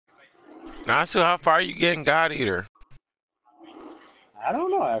Not sure how far you getting God Eater. I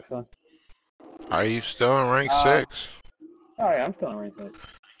don't know actually. Are you still in rank Uh, 6? oh yeah, I'm still in rank 6.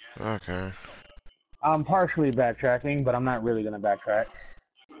 Okay. I'm partially backtracking, but I'm not really gonna backtrack.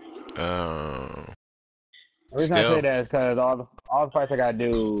 The reason I say Still. that is because all the fights I gotta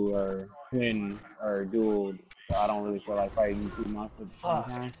do are twin or dual, so I don't really feel like fighting two monsters at the same Fuck.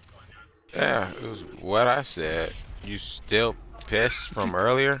 time. Yeah, it was what I said. You still pissed from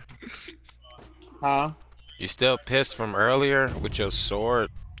earlier? Huh? You still pissed from earlier with your sword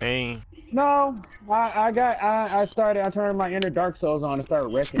thing? No, I turned my inner Dark Souls on and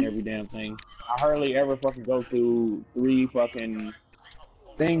started wrecking every damn thing. I hardly ever fucking go through 3 fucking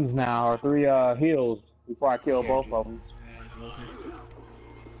things now, or 3 heals before I kill Here, both dude. of them.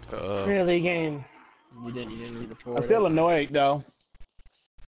 Really, game? You didn't read the I'm forward still up? annoyed though.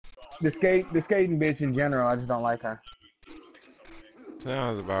 The skating bitch in general, I just don't like her.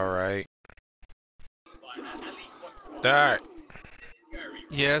 Sounds about right. Alright,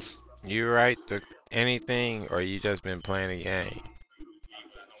 Yes. you write the anything or you just been playing a game?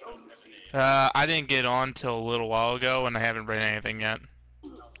 I didn't get on till a little while ago, and I haven't read anything yet.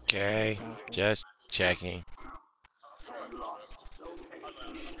 Okay, Sounds good. just checking.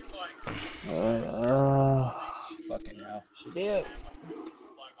 Uh, fucking hell. She did.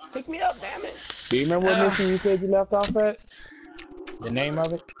 Pick me up, damn it. Do you remember what mission you said you left off at? The name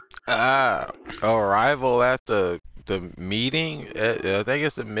of it? Ah, arrival at the meeting. I think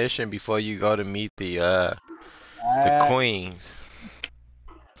it's the mission before you go to meet the Uh, queens,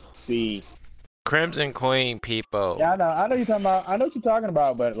 see. Crimson Queen people. Yeah, I know you're talking about. I know what you're talking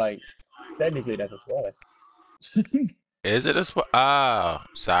about, but like, technically that's a spoiler. Is it a Oh,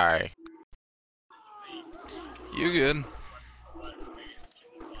 sorry. You good?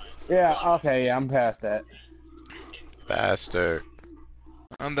 Yeah. Okay. Yeah, I'm past that. Bastard.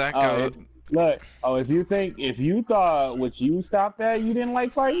 On that Oh, goes. look. Oh, if you thought what you stopped at, you didn't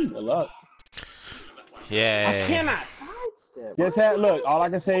like fighting. Good luck. I Yay. cannot sidestep. Just had look. All I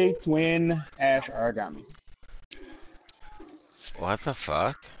can say, twin Ash origami. What the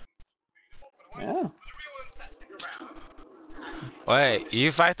fuck? Yeah. Wait,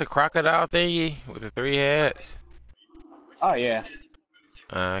 you fight the crocodile thingy with the 3 heads? Oh yeah.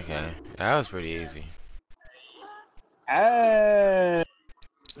 Okay, that was pretty easy. Uh,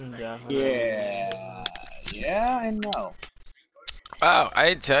 Definitely. yeah. Yeah and no. Oh, I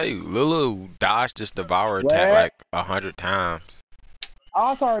didn't tell you. Lulu dodged this devourer attack What? like 100 times.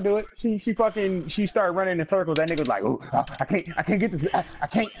 I saw her do it. She started running in circles. That nigga was like, "Ooh, I can't get this. I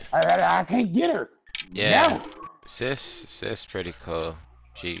can't get her." Yeah, No. sis pretty cool.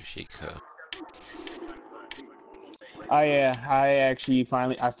 She cool. Oh yeah, I actually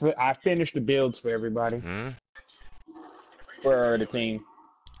finally I finished the builds for everybody Hmm? for the team.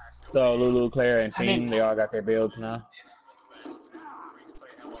 So Lulu, Claire, and I mean, Fiend, they all got their builds now.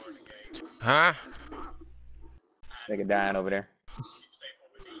 Huh? Nigga dying over there.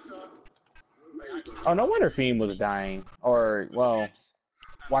 Oh, no wonder Fiend was dying, or well,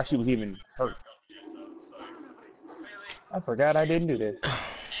 why she was even hurt. I forgot I didn't do this.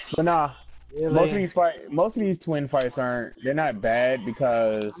 But nah, really, most of these twin fights they're not bad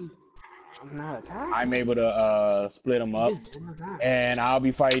because I'm not attacking. I'm able to split them up, and I'll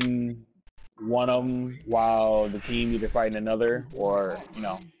be fighting one of them while the team either fighting another, or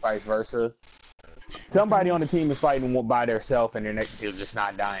vice versa. Somebody on the team is fighting by themselves, and they're just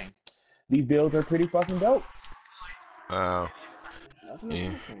not dying. These builds are pretty fucking dope. Oh, Nothing you,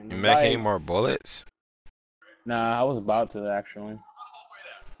 attacking. you make any Like, more bullets? nah, I was about to actually.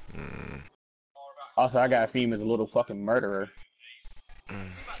 Mm, Also, I got Feme as a little fucking murderer. mm.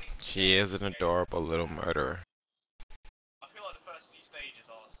 She is an adorable little murderer.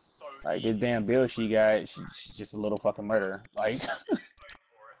 Like this damn build she got, she's just a little fucking murderer. Like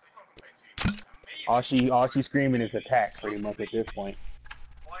all she's screaming is attack pretty much at this point.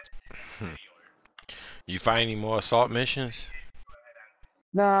 Hmm. You find any more assault missions?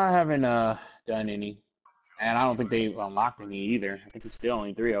 Nah, I haven't done any, and I don't think they've unlocked any either. I think there's still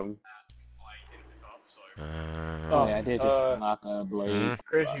only 3 of them. Oh yeah, I did just unlock a blade. Hmm?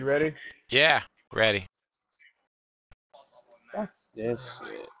 Chris, you ready? Yeah, ready. That's this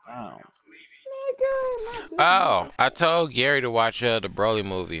shit. Oh. Oh, I told Gary to watch the Broly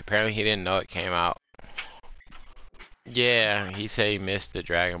movie. Apparently he didn't know it came out. Yeah, he said he missed the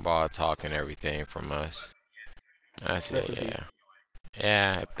Dragon Ball talk and everything from us. I said, yeah.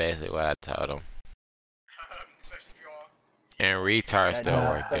 Yeah, basically what I told him. And retard still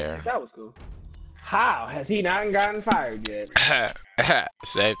work there. That was cool. How has he not gotten fired yet?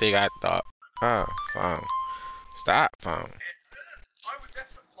 Same thing I thought. Oh, phone. Stop, phone.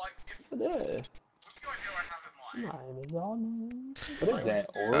 Yeah. What is that?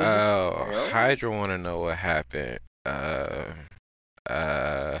 Orb? Oh, Arrow? Hydra want to know what happened. Uh,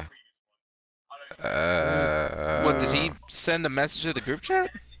 What did he uh, send a message to the group chat?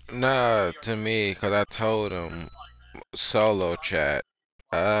 no, to me, cause I told him solo chat.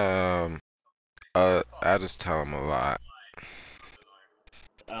 I just tell him a lot.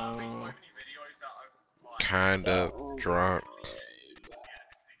 Kind of drunk.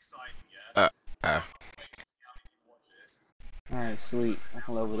 Uh, uh, Alright, sweet. I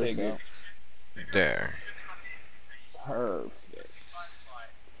can level this Figured. up. there. Perfect.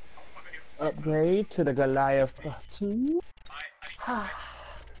 Upgrade to the Goliath 2.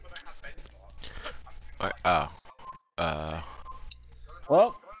 Uh,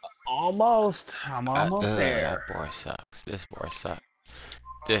 Well, almost. I'm almost there. that boy sucks. This boy sucks.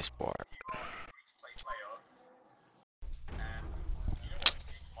 This boy.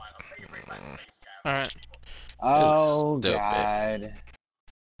 Alright. Oh, Stupid. God.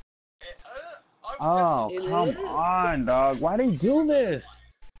 Oh, come on, dog. Why they do this?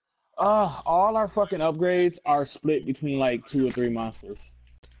 All our fucking upgrades are split between like 2 or 3 monsters.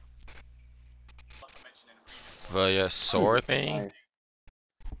 For your sword thing?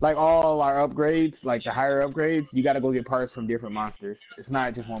 Like all our upgrades, like the higher upgrades, you gotta go get parts from different monsters. It's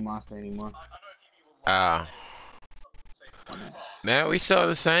not just one monster anymore. Man, we still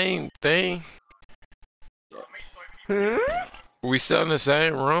the same thing. Hmm? We still in the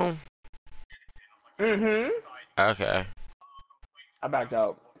same room. Mm-hmm. Okay. I backed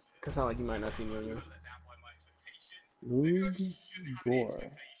out. Cause sound like you might not see me again. Lug Gore.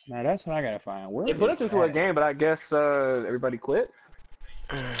 Now that's what I gotta find. Where They put is us into a that? game, but I guess everybody quit.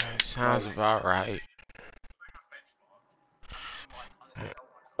 Sounds about right.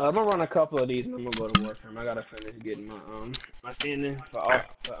 I'm gonna run a couple of these and I'm gonna go to Warframe. I gotta finish getting my standing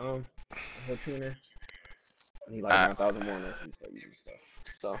for tuner. I need like 9,000 more and I can start using stuff.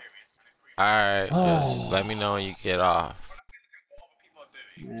 So Alright, just let me know when you get off.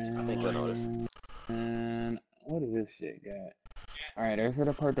 I think you'll notice. And what does this shit got? Alright, there's for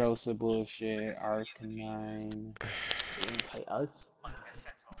the Pardosa bullshit. Arcanine. Play us.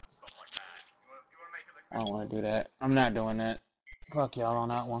 I don't want to do that. I'm not doing that. Fuck y'all on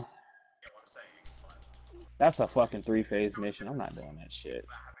that one. That's a fucking 3-phase mission. I'm not doing that shit.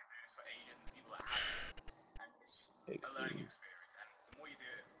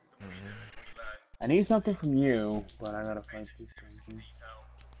 I need something from you, but I gotta find this something.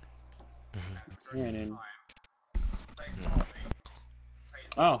 Cannon.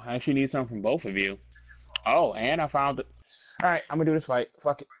 Oh, I actually need something from both of you. Oh, and I found it. Alright, I'm gonna do this fight.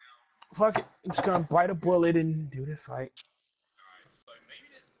 Fuck it. Fuck it. I'm just gonna bite a bullet and do this fight.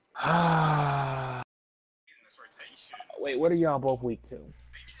 Ah. Wait, what are y'all both weak to?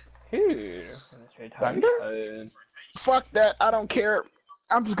 Thunder? Fuck that. I don't care.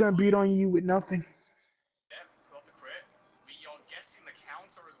 I'm just gonna beat on you with nothing.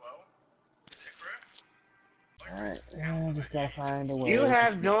 Alright, I just gotta find a way. You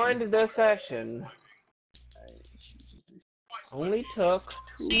have joined the session. Only took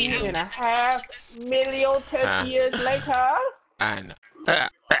 2.5 million years later. I know.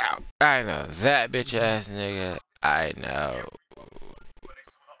 I know that bitch ass nigga. I know.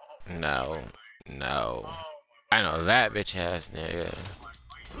 No. I know that bitch ass nigga.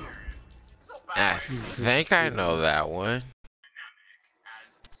 I think I know that one.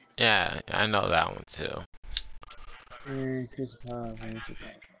 Yeah, I know that one too.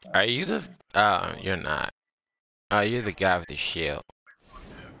 Are you the? You're not. You're the guy with the shield.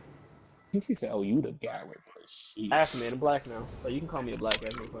 He said, "Oh, you the guy with the sheep." Ask me, I'm black now, so you can call me a black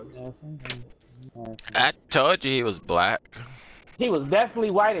ass motherfucker. I told you he was black. He was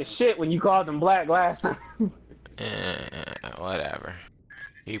definitely white as shit when you called him black last time. Whatever.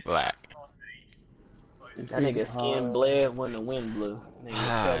 He black. That nigga skin bled when the wind blew.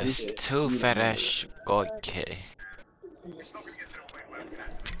 It's too fat ass okay.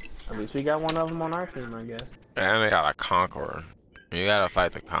 At least we got one of them on our team, I guess. And they got a conqueror. You gotta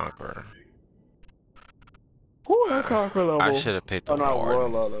fight the conqueror. Who that conqueror level? I should have picked the royal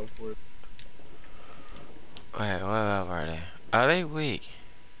warden. level for it. Wait, what level are they? Are they weak?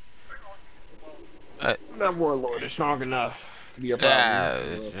 That warlord is strong enough to be a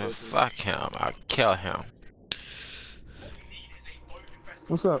problem. Yeah, fuck him. I'll kill him.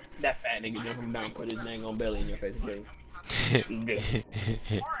 What's up? That fat nigga jump him down, put his dang on belly in your face again.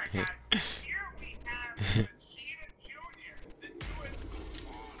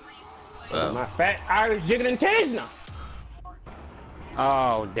 My fat Irish jiggling titties now.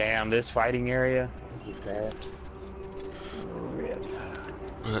 Oh damn! This fighting area. This is bad.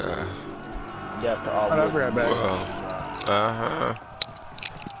 Death to all I'll be right back. Uh-huh.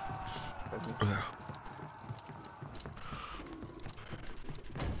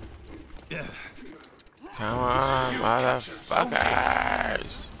 Come on,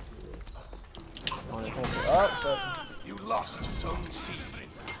 motherfuckers. You lost Zone C.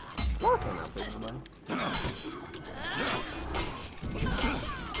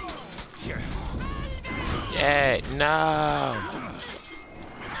 Yeah, no.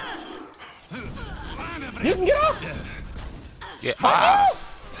 You can get off. Get off.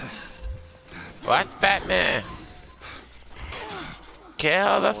 What, fat man?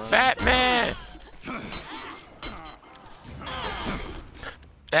 Kill the fat man.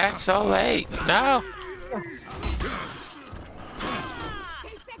 That's so late. No.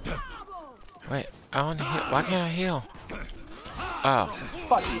 Wait, I want to heal. Why can't I heal? Oh.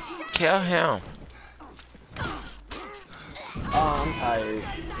 Fuck you. Kill him. Oh, I'm tired.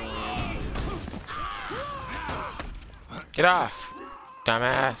 Get off.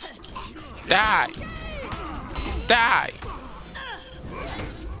 Dumbass. Die. Die.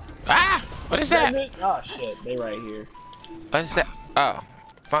 Ah! What is that? Oh shit, they right here. What is that? Oh.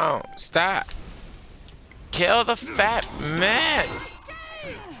 Phone. Stop. Kill the fat man.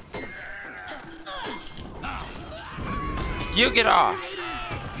 You get off.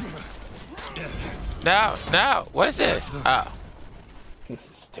 No, no. What is this? Oh.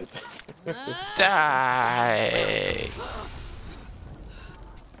 Stupid. Die.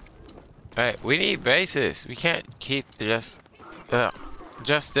 Alright, we need bases. We can't keep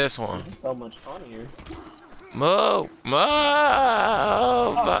just this one. So much fun here. Move!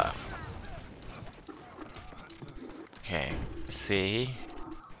 Move! Okay. C.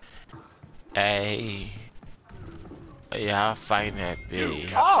 A. Yeah, fighting that B.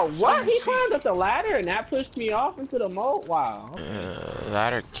 Oh, what? He climbed up the ladder and that pushed me off into the moat? Wow.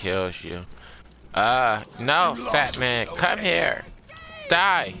 Ladder kills you. No, fat man. Come here.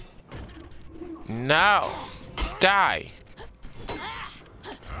 Die. No. Die.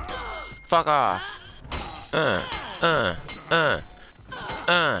 Fuck off.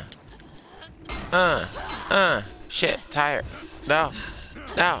 Shit, tired. No.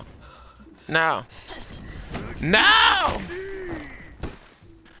 No. No. No!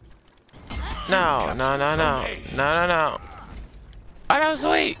 No, no, no, no. No, no, no. Oh, that was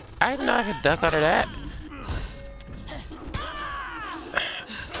sweet. I didn't know I could duck under that.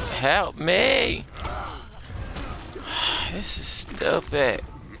 Help me. This is stupid.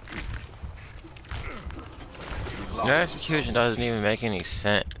 Your execution doesn't even make any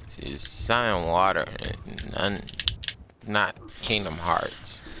sense. It's Sign Water and not Kingdom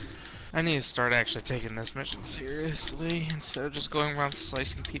Hearts. I need to start actually taking this mission seriously instead of just going around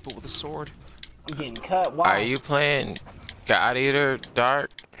slicing people with a sword. I'm getting cut. Wow. Are you playing God Eater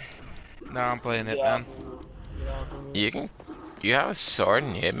Dark? No, I'm playing Hitman. You have a sword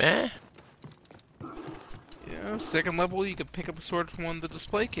in Hitman? Yeah, second level you can pick up a sword from one of the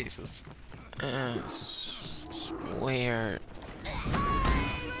display cases. It's weird.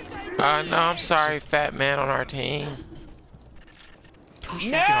 No, I'm sorry, fat man on our team. Pretty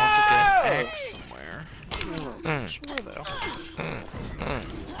sure you can also get an X somewhere. Sure though.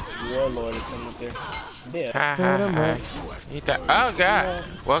 Yeah, Lord, it's coming up there. Yeah. Ha ha ha. Eat that. Oh god.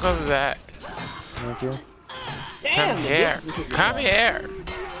 Welcome back. Thank you. Damn, Come here. Come here.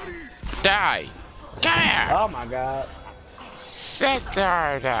 Die. Come here. Oh my god. Sit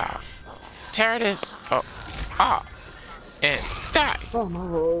there down. Tear this off. And die. Oh my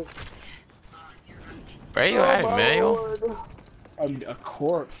lord. Where you at, Emmanuel? A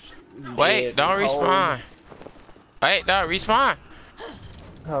corpse. Wait, Dead, don't cold, respawn. Wait, don't respawn.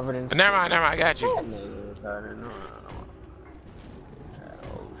 Covered in. Never mind, I got you.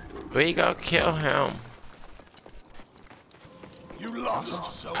 We go kill him. You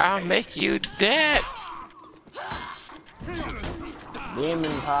lost Zone I'll make you dead.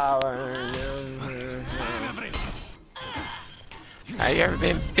 Demon power. Have you ever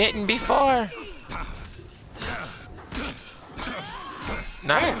been bitten before?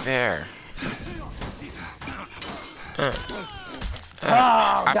 Not fair.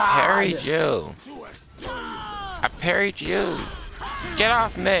 I parried you. I parried you. Get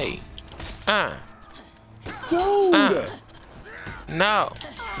off me. No. No.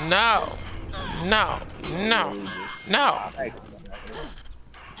 No. No. No.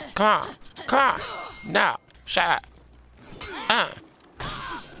 Come on. Come on. No. Shut up.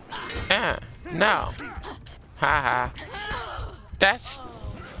 No. Haha.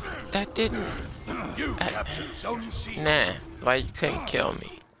 That didn't. You captured Zone C. Nah. Why you couldn't kill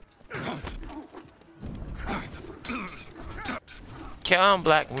me? Kill him,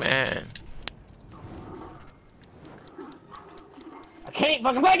 black man. I can't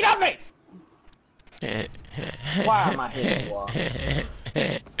fucking play. Get off me! Why am I hitting the wall?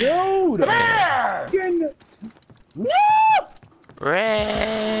 Dude! Come here! No!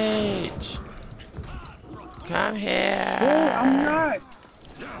 Rage! Come here! Oh, I'm not.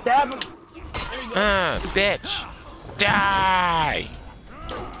 Stab him! Bitch! Die!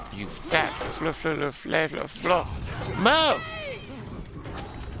 You fat fluff. Move!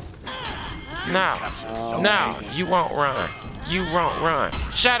 No, you won't run. You won't run.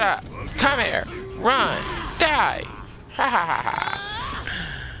 Shut up! Come here! Run! Die! Ha ha ha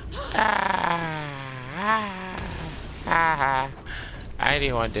ha! I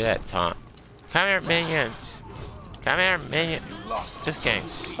didn't want to do that taunt. Come here, minions! Come here, minion! This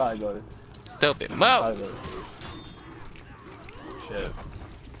game's stupid. Move! Shit.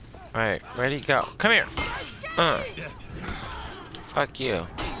 Alright, ready, go. Come here! Fuck you.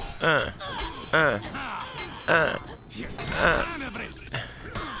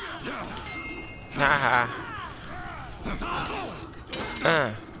 Haha.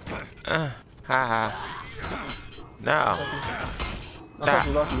 Haha. No.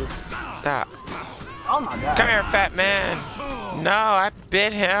 Stop. Oh my god. Come here, fat man. No, I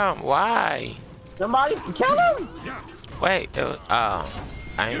bit him. Why? Somebody kill him! Wait, it was, oh.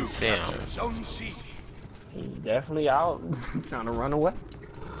 I didn't see him. Zone C. He's definitely out trying to run away.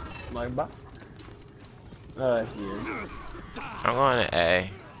 Like, bye. Here. I'm going to A.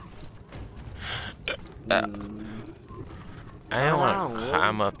 I didn't want to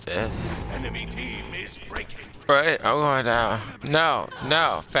climb up this. Enemy team is breaking. Right, I'm going down. No,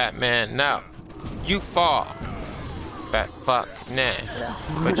 fat man, no. You fall. Fat fuck, nah.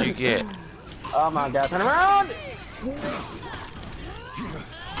 What you get? Oh my god, turn around!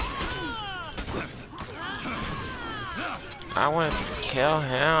 I wanted to kill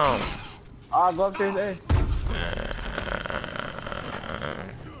him. Oh, go upstairs, A.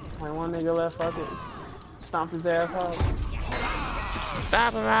 Like one nigga left, fuck it. Stomp his ass out.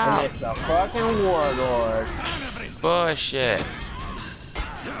 Stop him And out. it's the fucking warlord. Bullshit.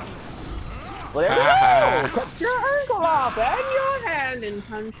 Well, there we go! Cut your ankle off and your hand and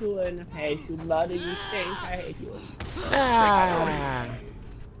punch you in the face. You bloody, you stink. I hate you. Ah.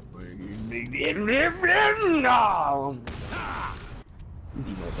 No!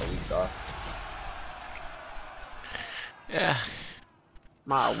 Yeah.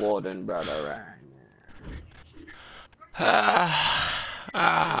 My warden brother right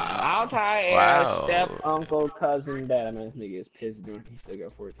I'll try Wow. step, uncle, cousin, dad. I mean, this nigga is pissed doing. He still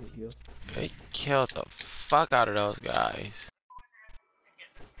got 14 kills. They killed the fuck out of those guys.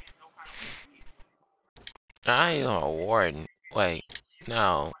 I ain't a warden. Wait,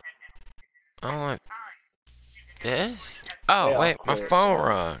 no. I want this? Oh, wait, my phone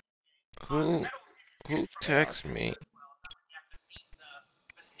rung. Who texted me?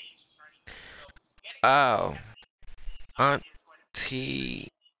 Oh.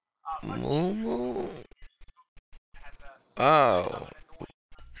 Auntie Moo? Oh.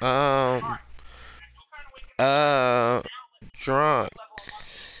 Drunk.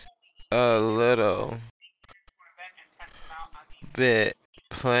 A little bit.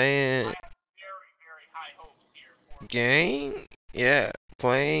 Playing game? Yeah,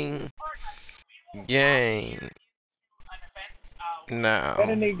 playing game. No. Let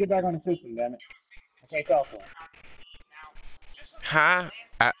a nigga get back on the system, damn it. I can't talk to him. Huh?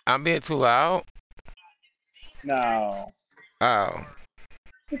 I'm being too loud? No. Oh.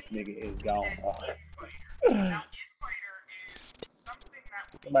 This nigga is gone.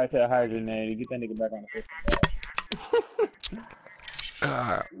 Somebody tell Hydra to get that nigga back on the system,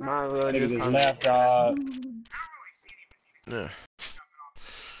 dog. My That nigga just left, dog.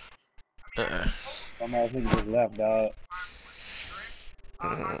 Some ass nigga just left, dog.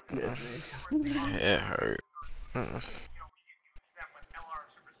 It hurt.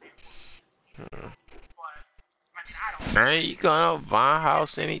 Ain't you gonna Von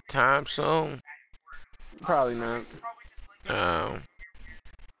House anytime soon? Probably not. No.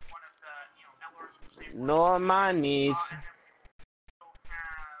 Nor my niece.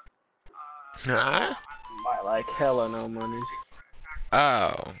 Huh? Might like hella no money.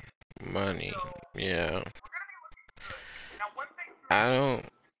 Oh, money. Yeah. I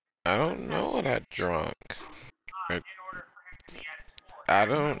don't know what I drunk. I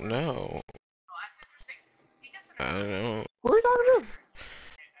don't know. I don't. Who are you talking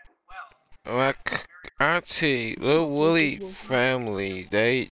to? My auntie, Lil Willie family,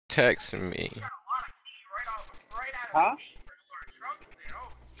 they texted me. Huh?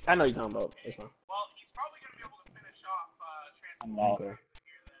 I know you're talking about. It's fine. I'm lost. Okay.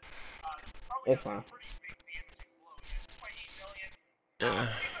 It's fine.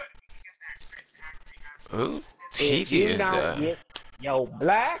 Who If TV you is don't that? get yo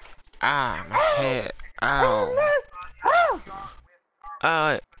black. Ah, my head. Ow.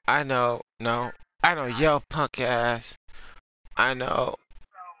 I know. No. I know, yo, punk ass. I know.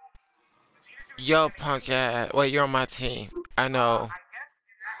 Yo, punk ass. Wait, you're on my team. I know.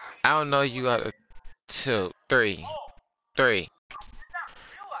 I don't know you got a 2, 3. 3.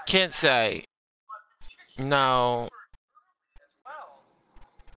 Can't say. No.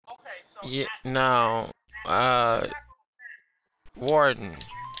 Yeah, no. Warden.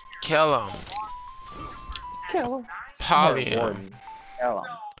 Kill him. Kill him. Poly him. Warden. Hell,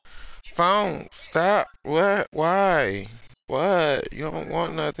 Phone. Stop. What? Why? What? You don't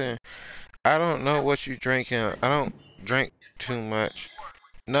want nothing. I don't know what you drinking. I don't drink too much.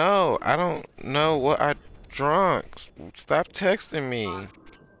 No, I don't know what I drunk. Stop texting me.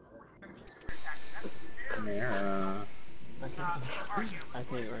 yeah. I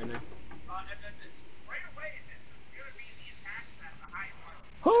can't right now.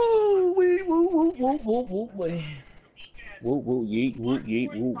 Oh, wee, woo, woo, woo, woo, woo, woo. Woo woo yeet woo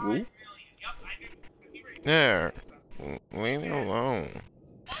yeet woo woo. There. Leave me alone.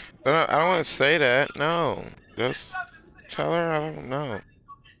 But I don't want to say that. No. Just tell her I don't know.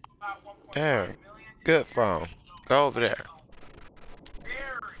 There. Good phone. Go over there.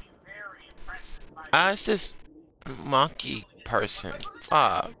 It's this monkey person.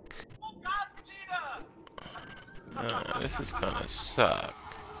 Fuck. This is gonna suck.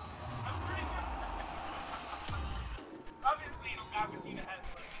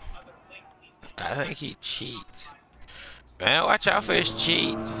 I think he cheats. Man, watch out for his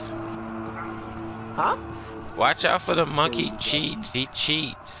cheats. Huh? Watch out for the monkey cheats. He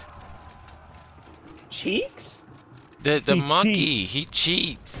cheats. Cheeks? The He monkey, cheats. he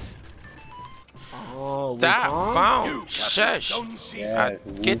cheats. Oh, Stop, phone. Shush. Yeah,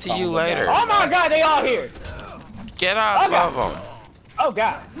 I'll get to you later. Oh my God, they all here. Get off Okay. of him. Oh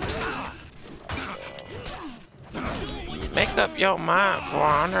God. Make up your mind for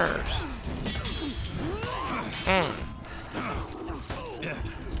honors.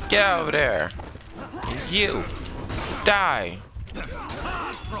 Get over there. You. Die.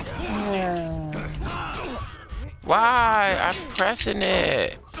 Why? I'm pressing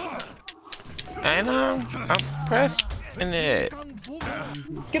it. I know. I'm pressing it.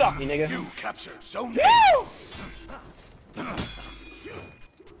 Get off me, nigga. You captured zone Woo!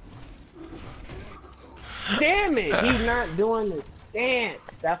 Damn it, he's not doing the stance.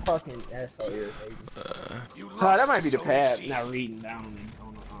 That's so irritating. You Oh, lost that might be the zone pad, C. not reading down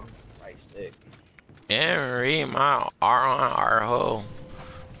on the right stick. And read my R on R hole.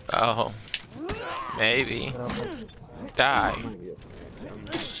 Oh. Maybe. Die.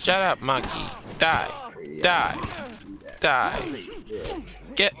 Shut up, monkey. Die. Die. Die.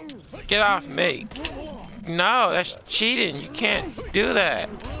 Get off me. No, that's cheating. You can't do that.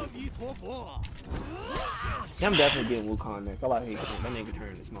 I'm definitely getting Wukong next. I like that nigga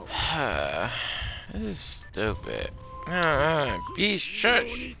turn to smoke. This is stupid. Be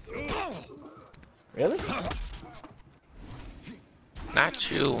shush. Really?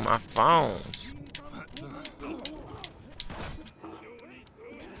 Not you, my phones.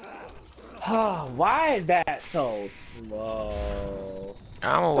 Why is that so slow?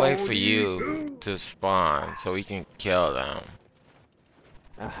 I'm gonna wait for you to spawn so we can kill them.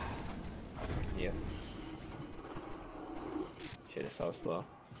 Yeah. Shit is so slow.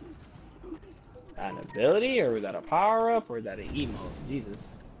 An ability, or is that a power up, or is that an emote? Jesus.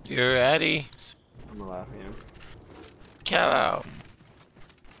 You ready? I'm alive, man. Kill him.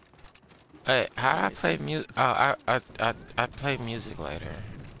 Wait, how do I play music? Oh, I play music later.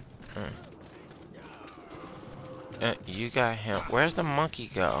 You got him. Where's the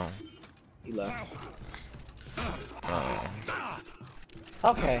monkey go? He left. Oh.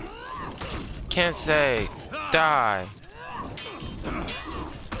 Okay. Can't say. Die.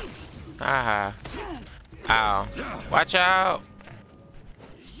 Haha. Ow. Watch out.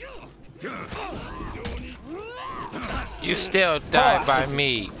 You still die by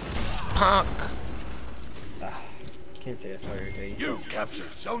me, punk. Can't say that's so irritating. You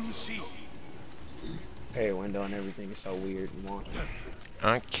captured zone C. Pay window and everything is so weird and wonky.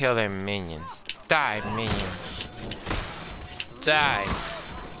 I'm killing minions. Die, minions. Die.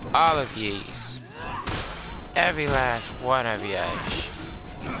 All of yous. Every last one of you.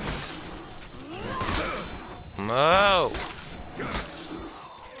 Move.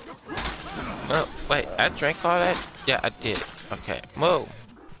 Oh, wait, I drank all that? Yeah, I did. Okay, move.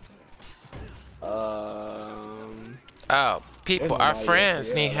 Oh, Oh, people, our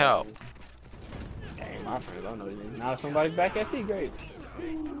friends need help. Hey, my friends don't know anything. Now somebody's back at C grade.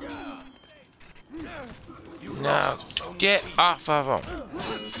 You No, lost Zone get C. off of him.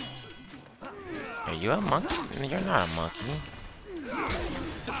 Are you a monkey? You're not a monkey.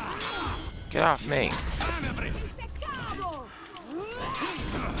 Get off me.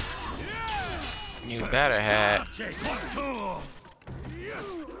 You better have.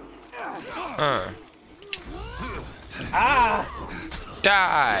 Ah!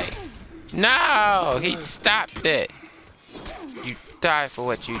 Die. No, he stopped it. You die for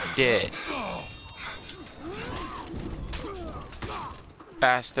what you did.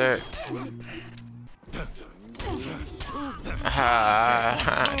 Bastard.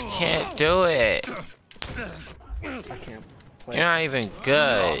 I can't do it. I can't play. You're not even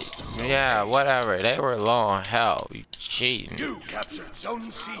good. Yeah, whatever. They were low on health. You cheating. You captured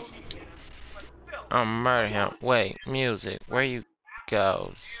Zone C. I'll murder him. Wait, music. Where you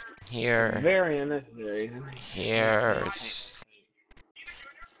go? Here. Very unnecessary. Here's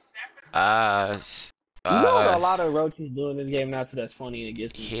us. You know what a lot of roaches do in this game now, so that's funny and it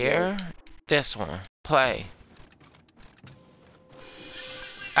gets me. Here. This one. Play.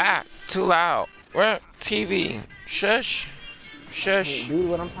 Ah, too loud. Where? TV. Shush. Shush. Do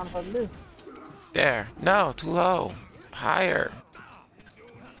what I'm trying to fucking do. There. No, too low. Higher.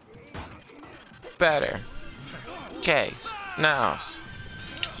 Better. Okay. Now.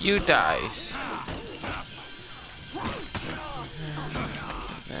 You dies.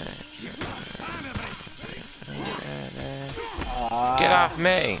 Get off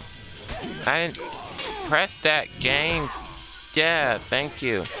me. I didn't press that game. Yeah, thank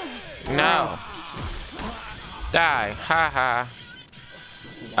you. No. Die. Haha.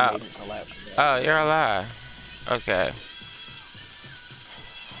 Oh. Oh, you're alive. Okay.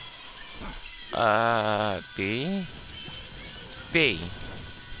 B. B.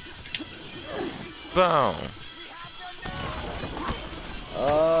 Boom.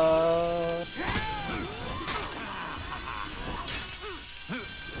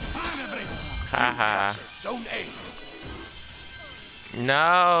 Haha. Zone A.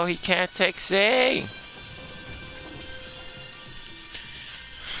 No, he can't take C.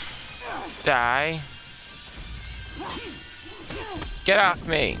 Die. Get off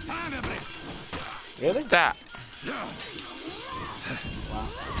me. Really? Stop.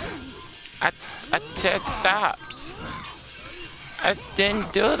 I said stops. I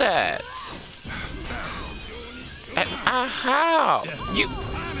didn't do that. How? You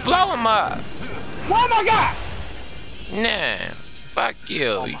blow him up. Oh my god! Nah. Fuck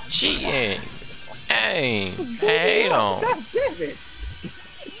you. You cheating. Hey. Hate him. God damn it!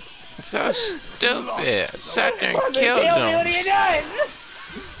 So stupid. Sat there and What killed are him. you doing?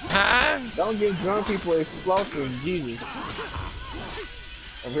 Huh? Don't give drunk people explosives, Jesus.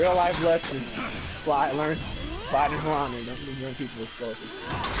 A real life lesson. Learn sliding around and don't give drunk people explosives.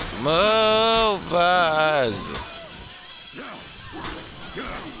 Move us.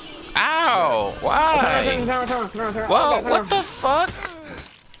 Ow! Why? Turn. Whoa, what the fuck?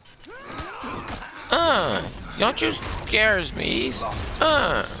 Don't you scares me.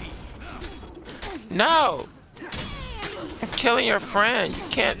 No! I'm killing your friend. You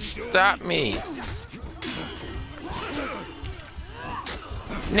can't stop me.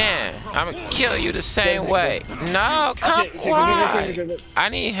 Nah, I'm gonna kill you the same way. No, come why? I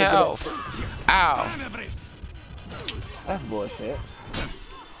need help. Ow. That's bullshit.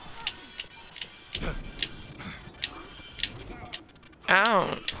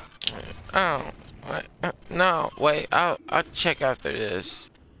 Ow. What? No, wait. I'll check after this.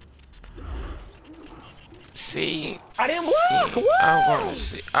 See. I didn't block. What?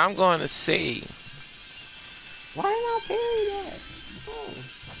 I'm going to see. Why not parry that? Oh.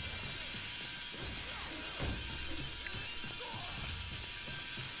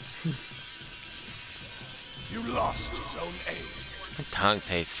 You lost Zone A. My tongue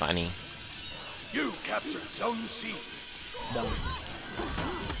tastes funny. You captured Zone C.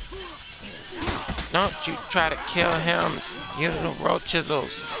 Don't you try to kill him, you little road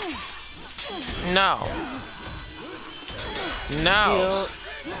chisels. No. No.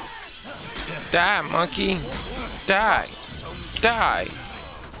 Die, monkey. Die. Die.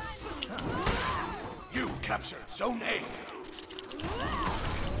 You captured Zone A.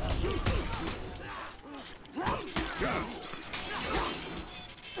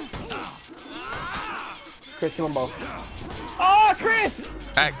 Chris, kill them both. Oh, Chris!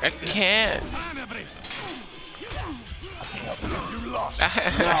 I can't. You lost.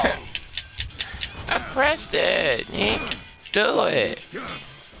 I pressed it. You ain't do it.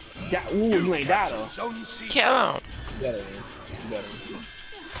 Yeah, ooh, you ain't died though. Zone C. Kill him. Yeah, better.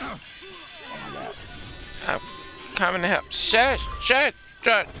 I'm coming to help. Shut.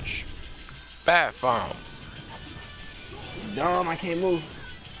 Bad phone. Dumb, I can't move.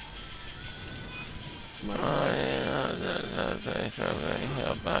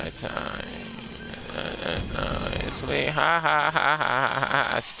 Help my time. Sweet.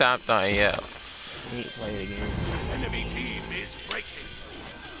 Ha. I stopped on you. I ain't played the game. Enemy team is breaking.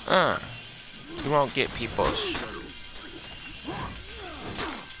 You won't get people.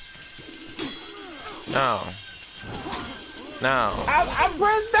 No. I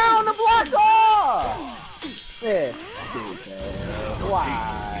pressed down to block off! Yeah.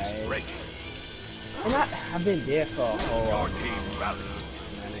 Why? Is breaking. And I've been there for a whole Your while. team rallied.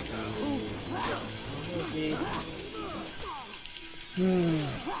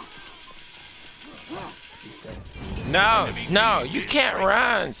 No, you can't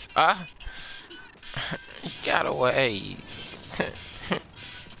run. You gotta wait.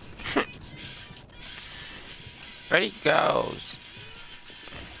 Ready goes.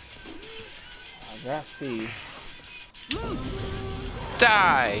 I got speed.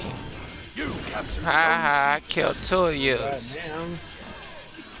 Die. You captured I killed two of you. Goddamn.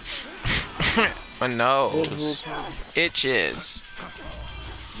 My nose itches.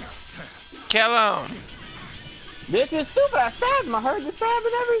 Kill him. This is stupid. I stabbed him. I heard the stab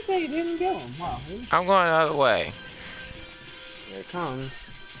and everything. Didn't kill him. Wow. I'm going the other way. Here it comes.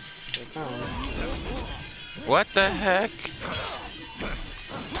 Here it comes. What the heck?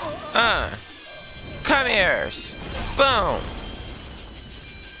 Come here. Boom.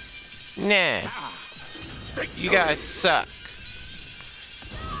 Nah. You guys suck.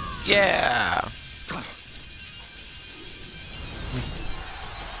 Yeah.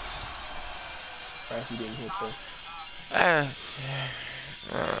 Perhaps he didn't hit this.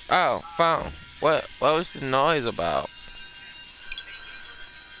 Oh, phone. What was the noise about?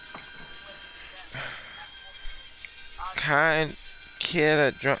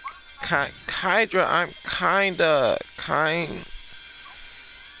 Hydra, I'm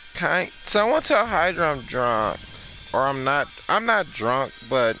someone tell Hydra I'm drunk. Or I'm not drunk,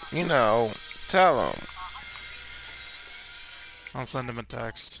 but, you know, tell him. I'll send him a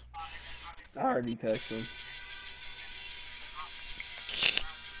text. I already texted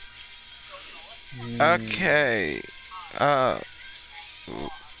him. Okay.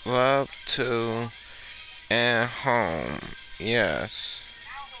 Love to and home. Yes.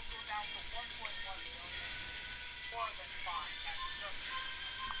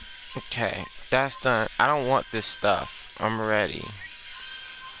 Okay, that's done. I don't want this stuff. I'm ready.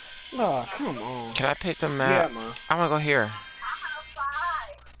 Oh, come on. Can I pick the map? Yeah, man. I wanna go here.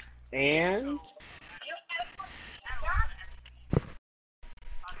 And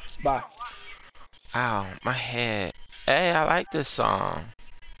bye. Ow, my head. Hey, I like this song.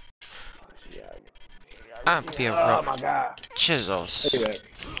 I feel Oh real my god. chisels. Anyway.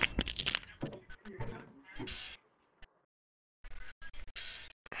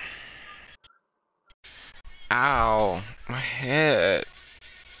 Ow, my head.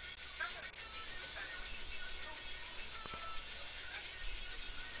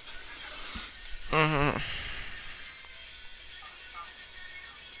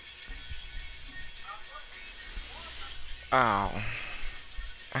 Ow.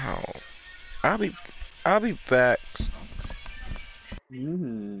 Ow. I'll be back.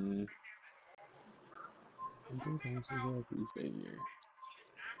 Mm-hmm. I think I'm so glad you stay here.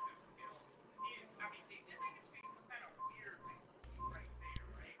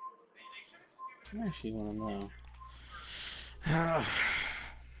 I actually want to know.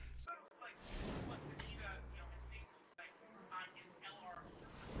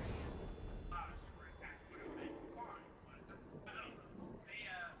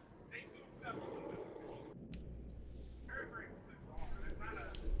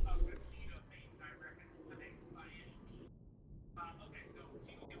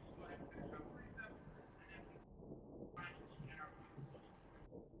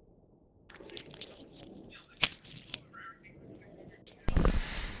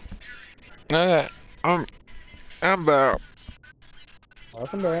 Okay, I'm back.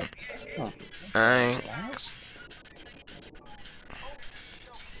 Welcome back. Huh. Thanks.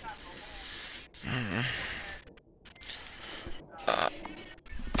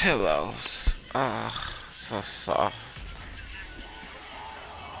 Pillows. Ah, so soft.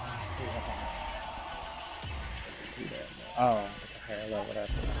 Oh, okay, I love what I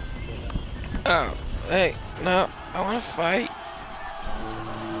Oh, hey, no, I wanna fight.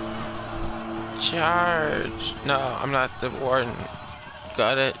 Charge. No, I'm not the warden.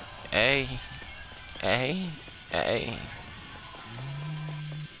 Got it. A.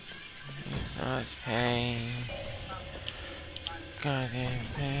 much pain. Goddamn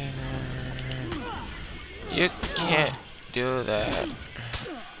pain. You can't do that.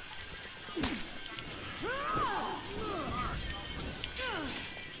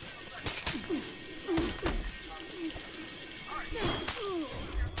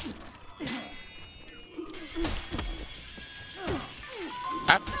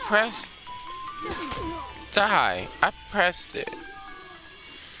 I pressed die. I pressed it.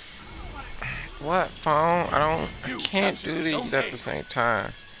 What phone? I can't do these at the same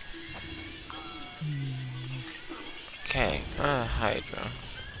time. Okay, Hydra.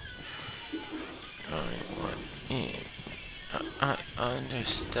 I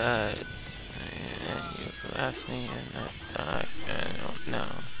understood. And you left me in the dark. I don't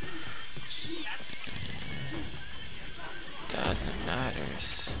know. Doesn't matter.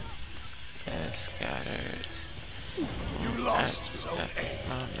 It scatters. You lost Zone A.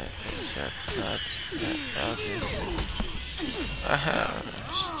 Moment is your thoughts that others. I have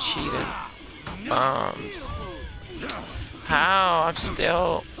cheated bombs. How? I'm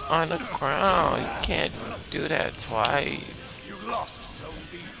still on the ground. You can't do that twice. You lost Zone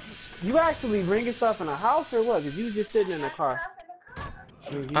B. You actually bringing stuff in a house or what? Cause you was just sitting in the car.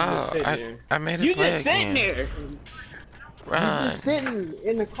 I mean, you just sitting there. I made it You play just sitting again. there. Run. You just sitting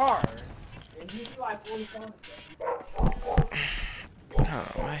in the car. And you like on the phone. Oh,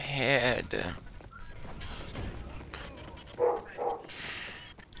 my head.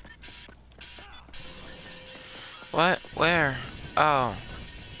 What? Where? Oh.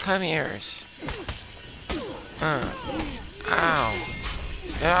 Come here. Ow.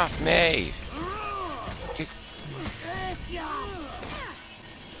 Get off me. You...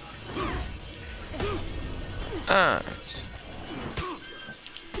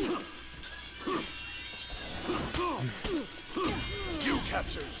 You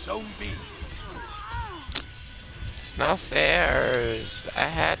captured Zone B. It's no fairs. I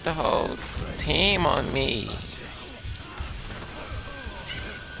had the whole team on me.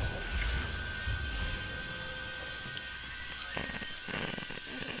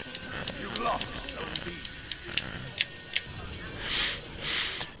 You lost Zone B.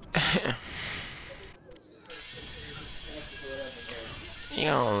 You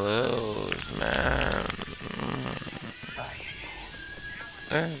gonna lose, man.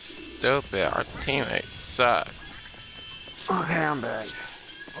 That's stupid. Our teammates suck. Okay, I'm back.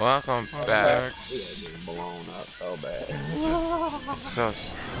 Welcome back. We are getting blown up so bad. So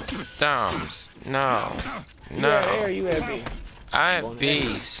dumb. No. Yeah, there No. you at me. I have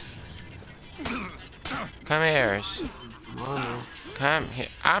bees. Come here. Come here.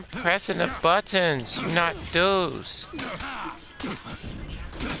 I'm pressing the buttons. You not dudes.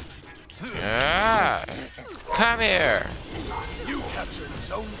 Yeah. Come here. You captured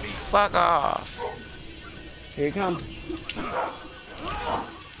Zone B. Fuck off. Here he comes.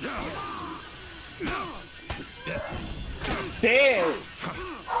 Dead.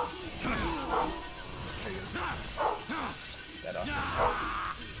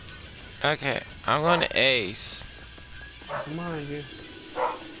 Okay, I'm going to ace. Come on, dude.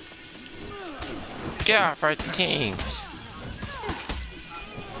 Get off our teams.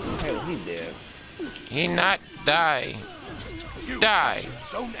 Hey, he's dead. He not die. You Die. captured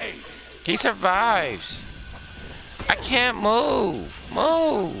Zone A. He survives. I can't move.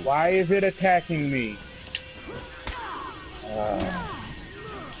 Move. Why is it attacking me? Of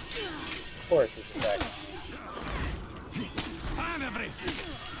course it's attacking.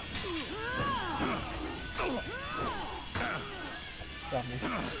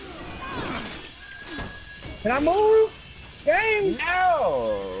 Can I move? Game?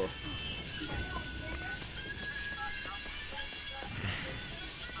 No!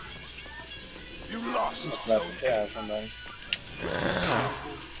 You lost Left Zone the A. somebody.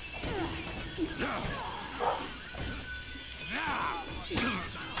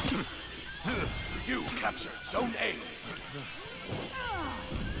 You captured Zone A.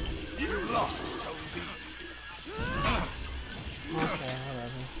 You lost Zone B. Okay,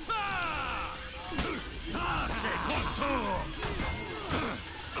 whatever.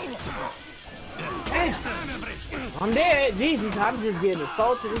 I'm dead. Jesus, I'm just getting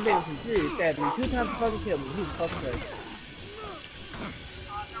assaulted. This damn security stabbed me 2 times to fucking kill me. He's fucking crazy.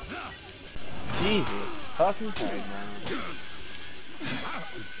 Jesus, fucking crazy, man.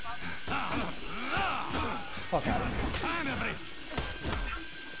 Fuck out of here.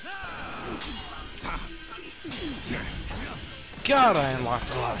 God, I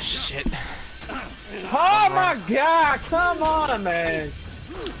unlocked a lot of shit. Oh my god, come on, man.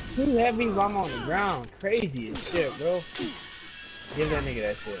 Too heavy while I'm on the ground. Crazy as shit, bro. Give that nigga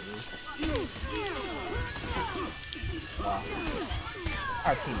that shit, man. Wow.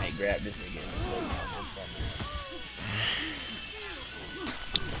 Our teammate grabbed this nigga.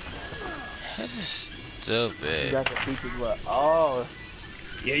 This is You stupid. got the peaches, what? Oh.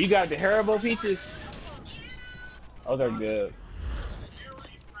 Yeah, you got the Haribo peaches? Oh, they're good.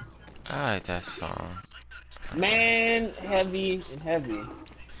 I like that song. Man, heavy and heavy.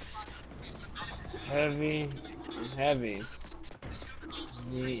 Heavy and heavy.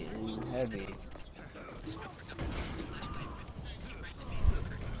 Heavy and heavy.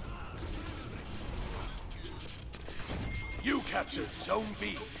 You captured Zone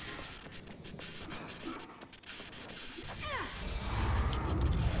B.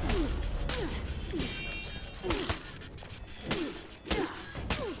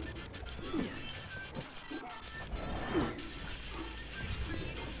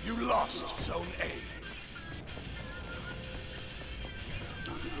 You lost Zone A.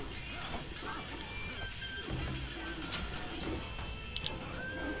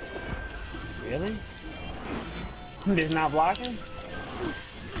 Really? Just not blocking?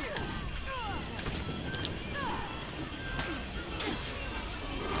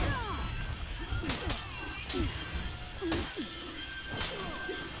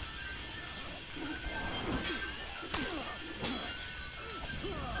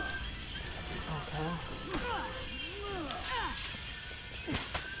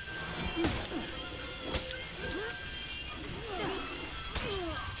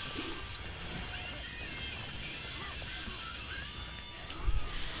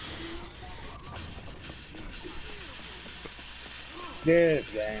 Good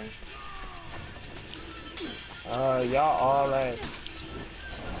game. Y'all all like.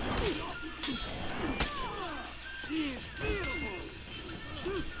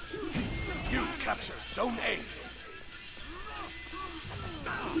 You captured Zone A.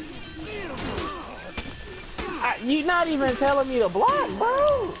 You not even telling me to block,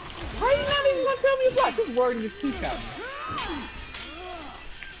 bro. How you not even gonna tell me to block? This word just keep shot me.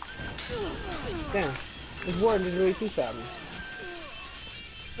 Damn. This word just really two shot me.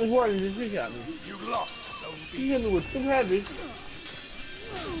 This word just two shot me. You lost Zone You B. hit me with two heavies.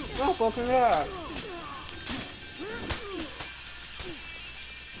 Oh fucking god.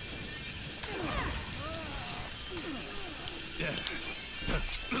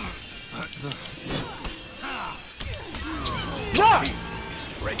 Ah! Is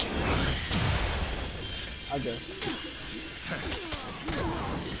breaking. I guess.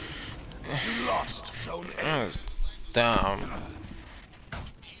 You lost Zone A. That was dumb.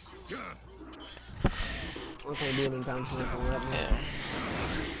 I can't do it in time to let me. Yeah.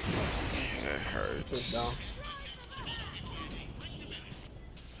 It hurts. Push down.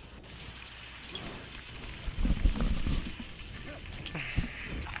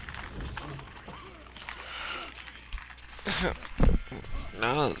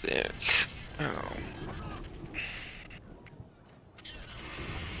 No, then.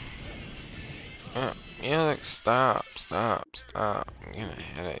 Oh. You look, stop. I'm getting a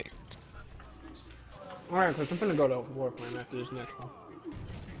headache. Alright, Chris, I'm gonna go to Warframe after this next one.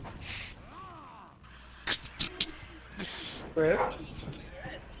 Chris?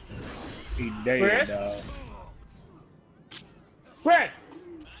 He Chris? dead, dog. Chris!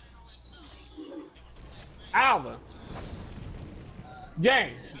 Alva!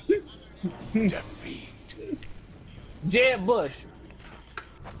 James! Defeat. Jeb Bush!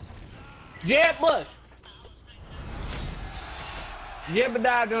 Jeb Bush!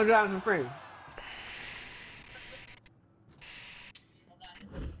 Jebediah Johnson Free.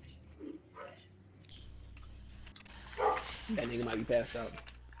 That nigga might be passed out.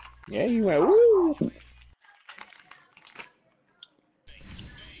 Yeah, you went, woo!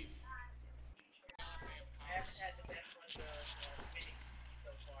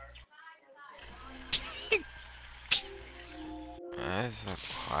 That's so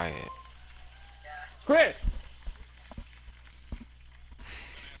quiet. Chris!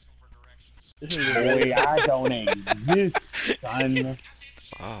 Boy, I don't exist, son.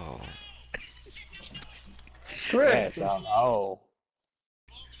 Oh. Chris! Yes, oh.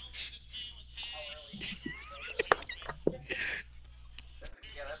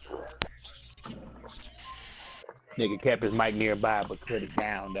 Nigga kept his mic nearby, but put it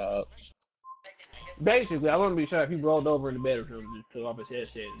down, dog. Basically, I wouldn't be sure if he rolled over in the bed or something, just took off his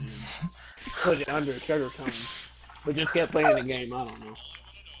headset and put it under a sugar cone. But just kept playing the game, I don't know.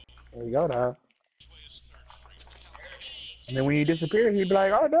 There you go, dog. And then when you disappear, he'd be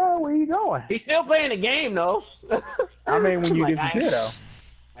like, oh, no, where you going? He's still playing the game, though. I mean, when you Like, disappear, though.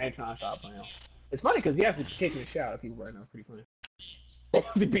 I ain't trying to stop playing. It's funny because he has to kick me a shot at people right now. It's pretty funny.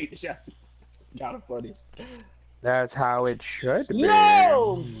 He beat the shot. Kind of funny. That's how it should be.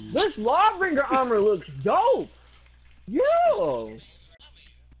 Yo, this Lawbringer armor looks dope. Yo.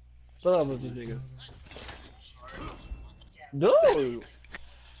 What up with this nigga? Dude,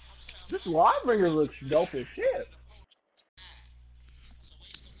 this Lawbringer looks dope as shit.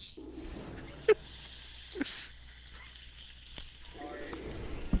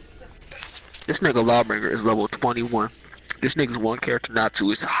 This nigga Lawbringer is level 21. This nigga's one character Natsu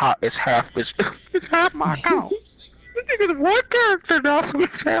is hot. It's half. It's half my account. This nigga's one character Natsu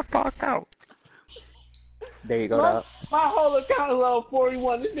is half my account. There you go, dog. My whole account is level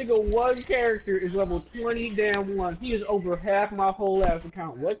 41. This nigga one character is level 20 damn one. He is over half my whole ass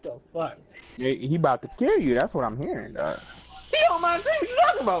account. What the fuck? He about to kill you. That's what I'm hearing, dog. He on my team. What you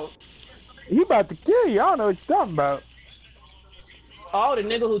talking about? He about to kill you. I don't know what you're talking about. Oh, the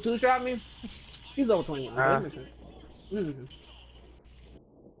nigga who two-shot me? He's over 21.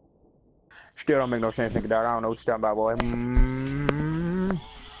 Still don't make no sense, nigga, dog. I don't know what you're talking about, boy.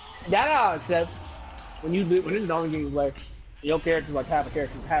 That all except when this is the only game you play, your character's like half a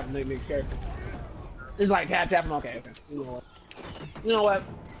character, half a nigga character. It's like tap tapping. Okay. You know what?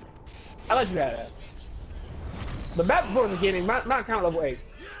 I'll let you have that. But back before the beginning, my account level 8.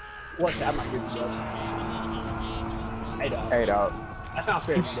 What's that? I might give you that. Hey dog. Hey, dog. That sounds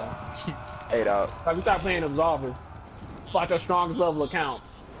fair to me, dog. Hey, dog. Like we start playing Absolver, it's like your strongest level account.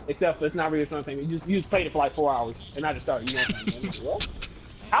 Except for it's not really something. You just played it for like 4 hours, and I just started. You know what I'm saying? Like, well,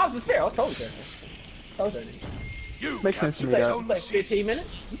 how was this fair? I was totally fair. You Makes sense to me, Like, dog. like 15 minutes.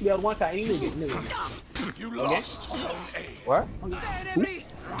 You can be able to one shot any nigga. You lost Zone A. What?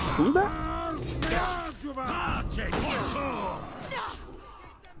 Who's that?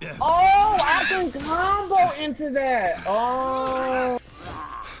 Oh, I can combo into that. Oh.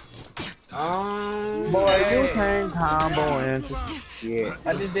 Boy, you can't combo into shit.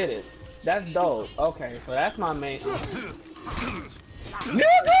 I just did it. That's dope. Okay, so that's my main. You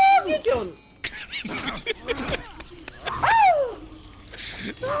killed me.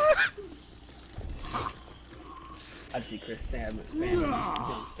 I see Chris stab it.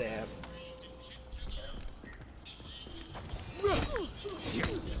 Stab.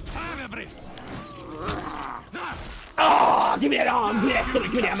 Oh, give me that arm.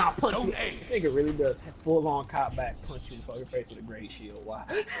 Give me that mouth punch. This nigga really does full on cop back punch you in the fucking face with a great shield. Why?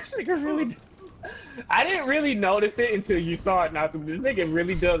 This nigga really does. I didn't really notice it until you saw it now. This nigga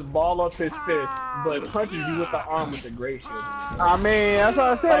really does ball up his fist, but punches you with the arm with the great shield. I mean, that's what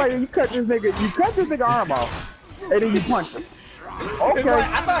I said. Like, you cut this nigga arm off, and then you punch him. Okay. Like,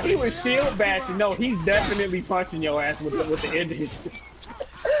 I thought he was shield bashing. No, he's definitely punching your ass with the end of his.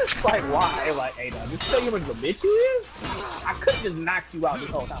 Like, why? Like, hey, dog, just tell you how much of a bitch you is? I could have just knocked you out this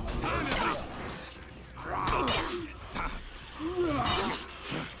whole time.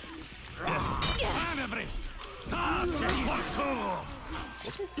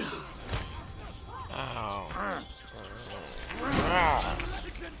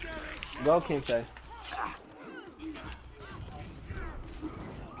 Go, Kente.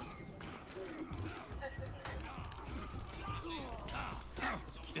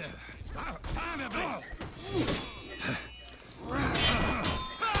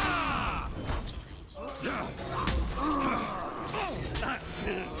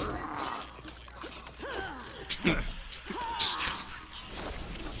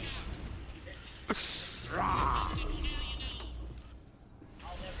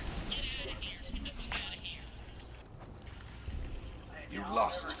 You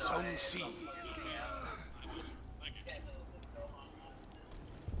lost Zone C.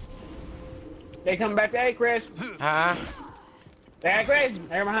 They coming back to A, Chris. Huh? Hey, Chris.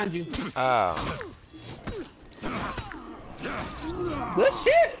 They're behind you. Oh. Good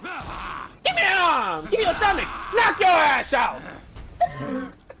shit. Give me that arm. Give me your stomach. Knock your ass out.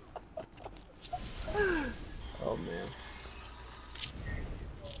 Oh, man.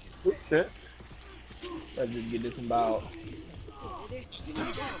 Oops, shit. Let's just get this about.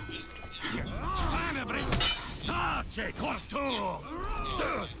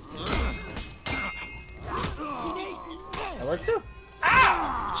 That works too.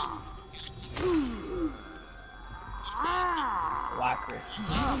 Ow! Why, Chris?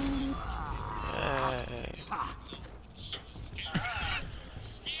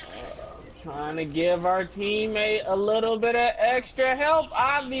 Trying to give our teammate a little bit of extra help,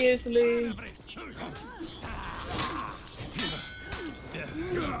 obviously.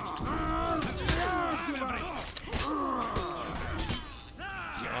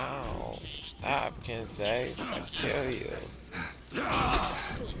 No. Stop, Kensei. I'll kill you.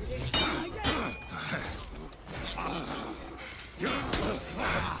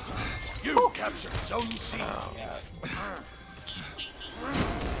 captured Zone C.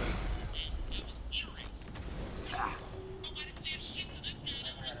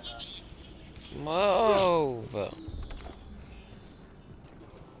 Move.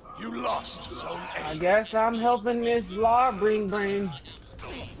 You lost Zone A. I guess I'm helping this law bring brain.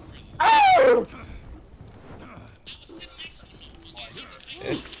 Oh!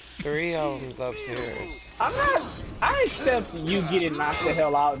 It's 3 of them upstairs. I'm not. I accept you getting knocked the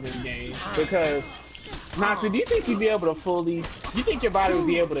hell out in this game because, Knoxer, do you think you'd be able to fully? Do you think your body would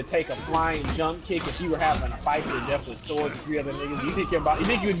be able to take a flying jump kick if you were having a fight to the death with swords with 3 other niggas? Do you think your body? You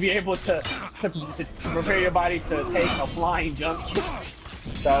think you would be able to prepare your body to take a flying jump kick?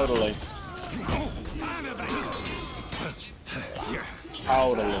 Totally.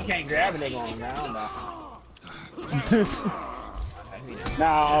 Totally. You can't grab a nigga on the ground now.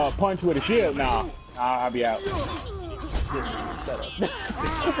 Now, punch with a shield. Nah, I'll be out.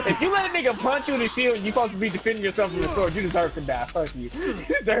 If you let a nigga punch you with a shield and you're supposed to be defending yourself with a sword, you deserve to die. Fuck you.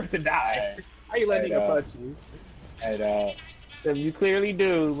 You deserve to die. How you let a nigga punch you? And You clearly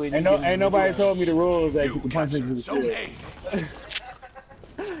do. When ain't nobody told me the rules that you can punch niggas with a Zone shield. A.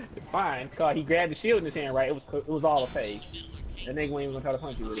 It's fine. Cause he grabbed the shield in his hand, right? It was all a fake. That nigga wasn't even gonna try to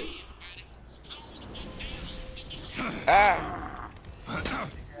punch you with it. Ah!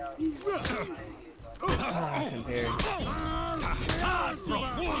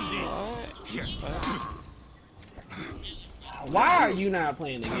 Why are you not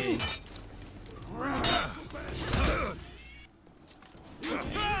playing the game?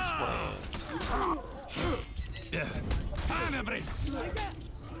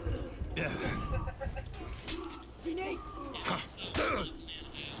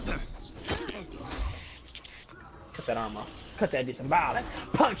 Cut that arm off. Cut that disembowel.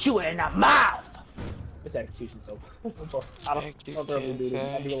 Punch you in the mouth! It's execution soap. I don't really do this.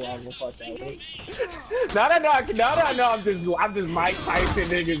 I do a lot of fuck that way. Now that I know I'm just Mike Tyson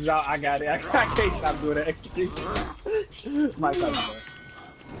niggas. I got it. I can't stop doing that execution. Mike Tyson.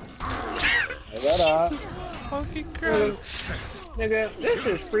 Jesus fucking Christ. Nigga, this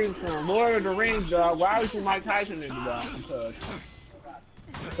is free from Lord of the Rings, dog. Why would you Mike Tyson nigga, dog?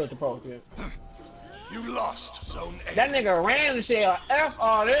 Because the appropriate. You lost Zone A. That nigga ran the shell. F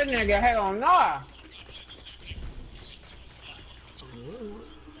all this nigga, hell nah.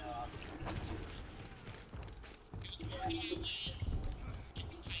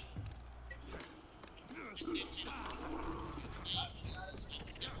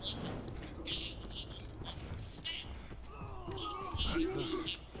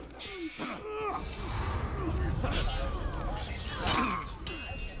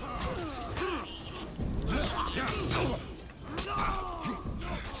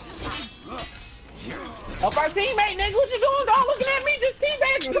 Help our teammate, nigga. What you doing, dog? Looking at me, just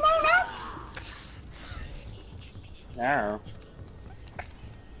teabagging. Come on now. Yeah.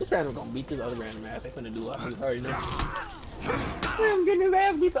 This random gonna beat this other random ass. They finna do what? You already know. I'm getting his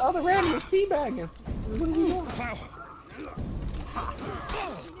ass beat the other random is teabagging. What are you doing?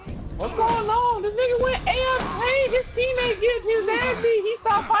 What's going on? This nigga went AFK. His teammate gets his ass beat. He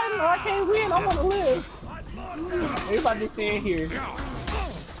stopped fighting. I can't win. I wanna live. Everybody just stand here.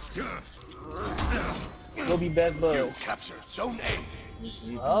 We'll be best You buds. captured Zone A.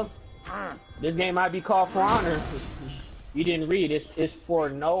 Well, this game might be called for honor. You didn't read. It's for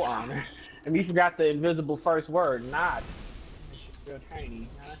no honor. And you forgot the invisible first word. Not. You're tiny.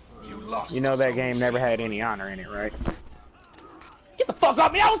 You lost. You know that Zone game C. never had any honor in it, right? Get the fuck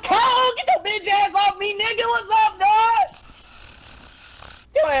off me! I was cold! Get your bitch ass off me, nigga! What's up, dog?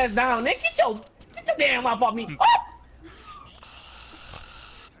 Get your ass down, nigga! Get your damn off me! Oh!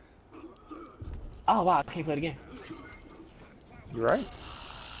 Oh wow, I can't play it again. You right?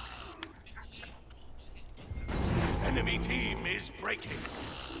 Enemy team is breaking.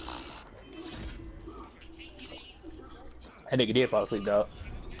 That nigga did fall asleep, dog.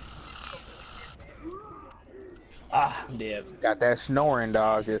 Ah, I'm dead. Got that snoring,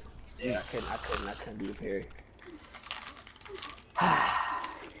 dog. Just Yeah, I couldn't do the parry.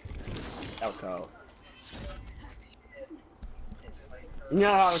 That was cold. You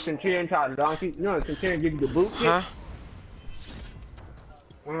know how it's Centurion tried to donkey? You know how Centurion give you the boot kick? Huh?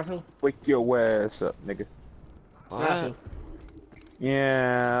 Honestly? wake your ass up, nigga. What?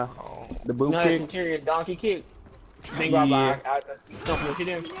 Yeah. Oh. The You boot know that kick. Centurion donkey kick? Think Yeah. about something what you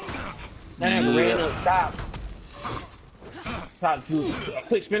did. That nigga ran up, stop. Tried to do a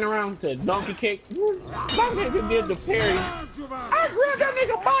quick spin around to donkey kick. My nigga did the parry. I grabbed that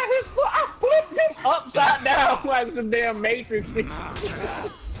nigga by his foot. I flipped him upside down like some damn Matrix.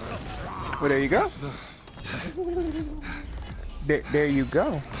 Well, there you go. There you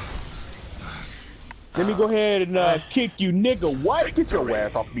go. Let me go ahead and kick you, nigga. What? Get your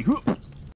ass off me.